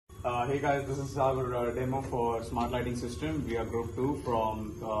Hey guys, this is our demo for smart lighting system. We are group 2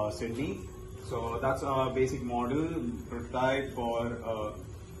 from Sydney. So that's our basic model, prototype for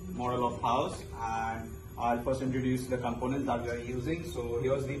model of house, and I'll first introduce the components that we are using. So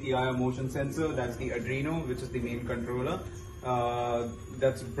here's the PIR motion sensor, that's the Arduino, which is the main controller.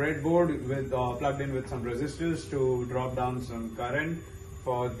 That's breadboard with plugged in with some resistors to drop down some current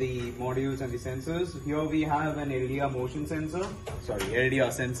for the modules and the sensors. Here we have an LDR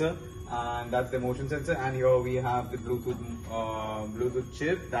sensor, and that's the motion sensor. And here we have the Bluetooth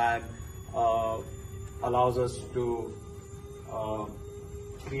chip that allows us to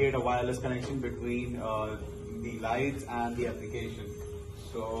create a wireless connection between the lights and the application.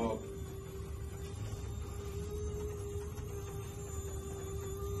 So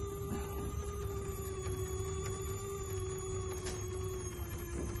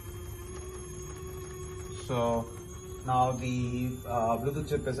now the Bluetooth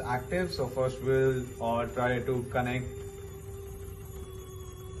chip is active. So first we'll try to connect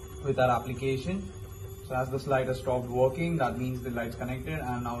with our application. So as this light has stopped working, that means the light's connected,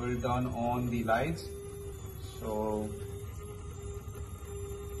 and now we'll turn on the lights. So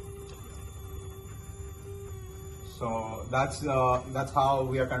that's how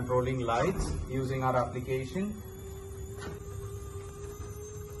we are controlling lights using our application.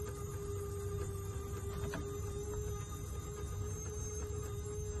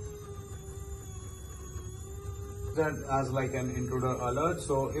 That as like an intruder alert.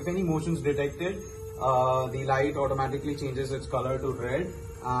 So if any motion is detected, the light automatically changes its color to red,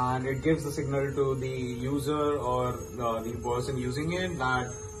 and it gives the signal to the user or the person using it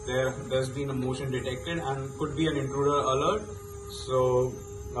that there's been a motion detected and could be an intruder alert. So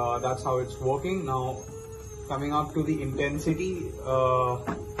that's how it's working. Now coming up to the intensity,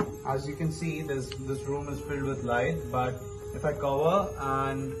 as you can see, this room is filled with light, but if I cover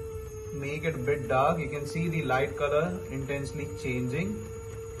and make it a bit dark, you can see the light color intensely changing.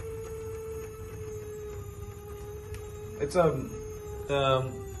 It's a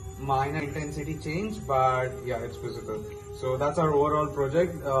minor intensity change, but yeah, it's visible. So that's our overall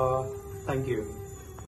project. Thank you.